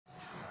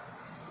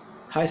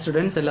Hi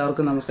students,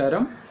 എല്ലാവർക്കും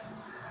നമസ്കാരം.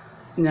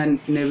 ഞാൻ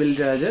നെവിൽ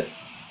രാജ്.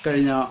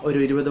 കഴിഞ്ഞ ഒരു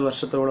 20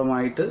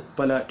 വർഷത്തോളമായിട്ട്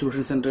പല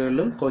ട്യൂഷൻ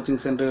സെൻ്ററുകളിലും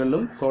കോച്ചിങ്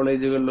സെൻ്ററുകളിലും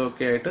കോളേജുകളിലും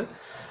ഒക്കെ ആയിട്ട്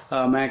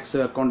മാത്സ്,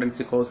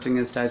 അക്കൗണ്ടൻസി,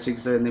 കോസ്റ്റിംഗ്,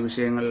 സ്റ്റാറ്റിസ്റ്റിക്സ് എന്നീ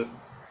വിഷയങ്ങളിൽ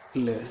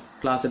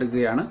ക്ലാസ്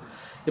എടുക്കുകയാണ്.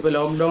 ഇപ്പോൾ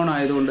ലോക്ക്ഡൗൺ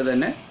ആയതുകൊണ്ട്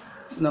തന്നെ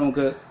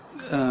നമുക്ക്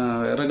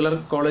റെഗുലർ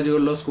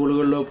കോളേജുകളിലോ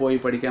സ്കൂളുകളിലോ പോയി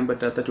പഠിക്കാൻ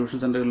പറ്റാത്ത,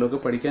 ട്യൂഷൻ സെൻ്ററുകളിലൊക്കെ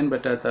പഠിക്കാൻ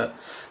പറ്റാത്ത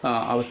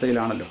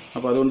അവസ്ഥയിലാണല്ലോ.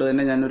 അപ്പോൾ അതുകൊണ്ട്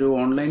തന്നെ ഞാനൊരു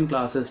ഓൺലൈൻ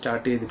ക്ലാസ്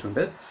സ്റ്റാർട്ട്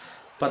ചെയ്തിട്ടുണ്ട്.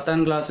 10ാം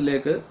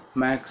ക്ലാസ്സിലേക്ക്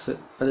മാത്സ്,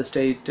 അത്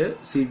സ്റ്റേറ്റ്,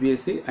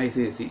 CBSE,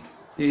 ICSE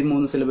ഈ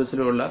 3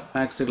 സിലബസിലുള്ള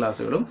മാത്സ്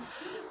ക്ലാസ്സുകളും,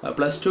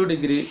 +2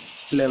 ഡിഗ്രി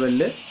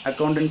ലെവലിൽ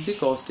അക്കൗണ്ടൻസി,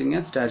 കോസ്റ്റിംഗ്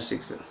ആൻഡ്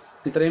സ്റ്റാറ്റിസ്റ്റിക്സ്,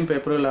 ഇത്രയും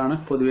പേപ്പറുകളാണ്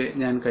പൊതുവെ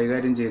ഞാൻ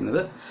കൈകാര്യം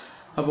ചെയ്യുന്നത്.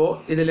 അപ്പോൾ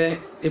ഇതിലെ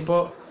ഇപ്പോൾ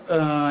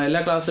എല്ലാ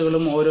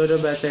ക്ലാസ്സുകളും ഓരോരോ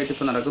ബാച്ചായിട്ട്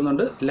ഇപ്പോൾ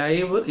നടക്കുന്നുണ്ട്.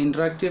 Live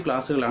interactive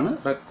ക്ലാസ്സുകളാണ്,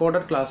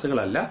 recorded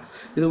ക്ലാസ്സുകളല്ല.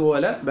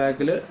 ഇതുപോലെ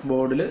ബാക്കിൽ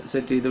ബോർഡിൽ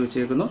സെറ്റ് ചെയ്ത്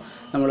വെച്ചേക്കുന്നു.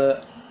 നമ്മൾ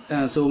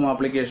സൂം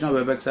ആപ്ലിക്കേഷനോ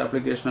വെബെക്സ്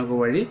ആപ്ലിക്കേഷനോ ഒക്കെ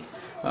വഴി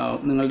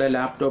നിങ്ങളുടെ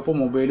ലാപ്ടോപ്പോ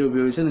മൊബൈലോ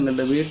ഉപയോഗിച്ച്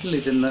നിങ്ങളുടെ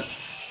വീട്ടിലിരുന്ന്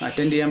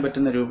അറ്റൻഡ് ചെയ്യാൻ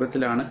പറ്റുന്ന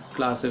രൂപത്തിലാണ്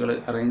ക്ലാസ്സുകൾ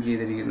അറേഞ്ച്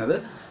ചെയ്തിരിക്കുന്നത്.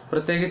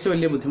 പ്രത്യേകിച്ച്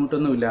വലിയ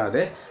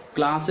ബുദ്ധിമുട്ടൊന്നുമില്ലാതെ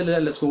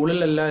ക്ലാസ്സിലല്ല,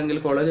 സ്കൂളിലല്ല എങ്കിൽ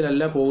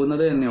കോളേജിലല്ല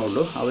പോകുന്നത് എന്നേ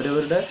ഉള്ളൂ.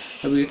 അവരവരുടെ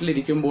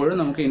വീട്ടിലിരിക്കുമ്പോഴും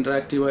നമുക്ക്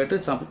ഇൻട്രാക്റ്റീവായിട്ട്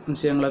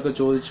സംശയങ്ങളൊക്കെ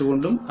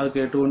ചോദിച്ചുകൊണ്ടും അത്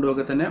കേട്ടുകൊണ്ടും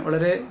ഒക്കെ തന്നെ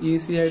വളരെ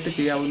ഈസി ആയിട്ട്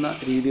ചെയ്യാവുന്ന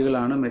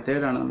രീതികളാണ്,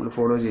 മെത്തേഡാണ് നമ്മൾ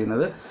ഫോളോ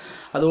ചെയ്യുന്നത്.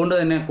 അതുകൊണ്ട്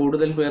തന്നെ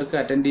കൂടുതൽ പേർക്ക്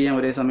അറ്റൻഡ് ചെയ്യാം,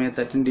 ഒരേ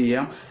സമയത്ത് അറ്റൻഡ്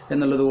ചെയ്യാം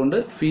എന്നുള്ളത് കൊണ്ട്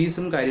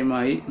ഫീസും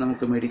കാര്യമായി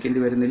നമുക്ക്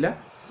മേടിക്കേണ്ടി വരുന്നില്ല.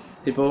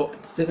 ഇപ്പോൾ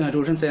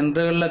ട്യൂഷൻ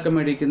സെൻ്ററുകളിലൊക്കെ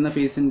മേടിക്കുന്ന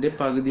ഫീസിൻ്റെ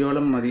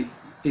പകുതിയോളം മതി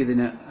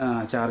ഇതിന്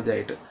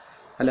ചാർജായിട്ട്.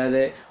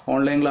 അല്ലാതെ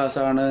ഓൺലൈൻ ക്ലാസ്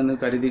ആണ് എന്ന്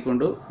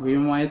കരുതിക്കൊണ്ട്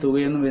ഭീമമായ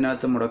തുകയൊന്നും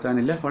ഇതിനകത്ത്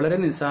മുടക്കാനില്ല. വളരെ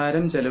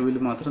നിസ്സാരം ചെലവിൽ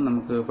മാത്രം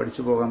നമുക്ക്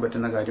പഠിച്ചു പോകാൻ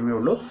പറ്റുന്ന കാര്യമേ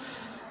ഉള്ളൂ.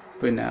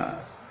 പിന്നെ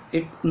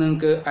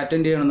നിങ്ങൾക്ക്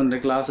അറ്റൻഡ്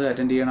ചെയ്യണമെന്നുണ്ടെങ്കിൽ, ക്ലാസ്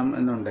അറ്റൻഡ് ചെയ്യണം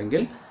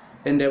എന്നുണ്ടെങ്കിൽ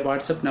എൻ്റെ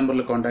വാട്സപ്പ്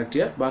നമ്പറിൽ കോൺടാക്ട്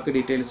ചെയ്യുക. ബാക്കി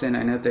ഡീറ്റെയിൽസ് ഞാൻ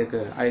അതിനകത്തേക്ക്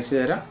അയച്ചു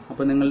തരാം.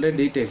 അപ്പോൾ നിങ്ങളുടെ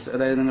ഡീറ്റെയിൽസ്,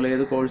 അതായത് നിങ്ങൾ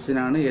ഏത്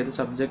കോഴ്സിനാണ്, ഏത്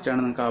സബ്ജക്റ്റാണ്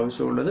നിങ്ങൾക്ക്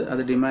ആവശ്യമുള്ളത്,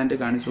 അത് ഡിമാൻഡ്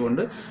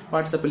കാണിച്ചുകൊണ്ട്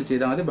വാട്സപ്പിൽ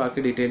ചെയ്താൽ മതി. ബാക്കി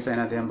ഡീറ്റെയിൽസ്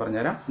അതിനകത്ത് ഞാൻ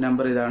പറഞ്ഞുതരാം.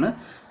 നമ്പർ ഇതാണ്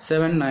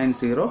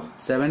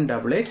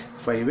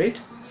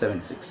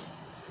 7907885876.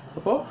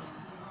 അപ്പോൾ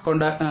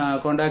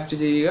കോണ്ടാക്ട്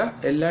ചെയ്യുക.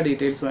 എല്ലാ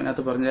ഡീറ്റെയിൽസും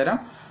അതിനകത്ത് പറഞ്ഞുതരാം.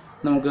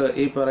 നമുക്ക്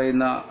ഈ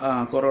പറയുന്ന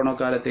കൊറോണ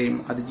കാലത്തെയും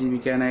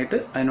അതിജീവിക്കാനായിട്ട്,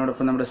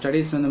 അതിനോടൊപ്പം നമ്മുടെ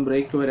സ്റ്റഡീസിനൊന്നും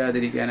ബ്രേക്ക്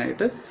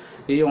വരാതിരിക്കാനായിട്ട്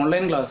ഈ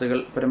ഓൺലൈൻ ക്ലാസ്സുകൾ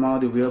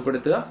പരമാവധി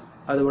ഉപയോഗപ്പെടുത്തുക.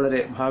 അത് വളരെ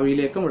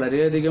ഭാവിയിലേക്കും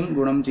വളരെയധികം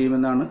ഗുണം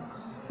ചെയ്യുമെന്നാണ്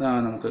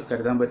നമുക്ക്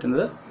കരുതാൻ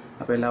പറ്റുന്നത്.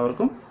 അപ്പോൾ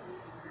എല്ലാവർക്കും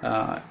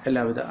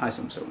എല്ലാവിധ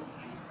ആശംസകളും.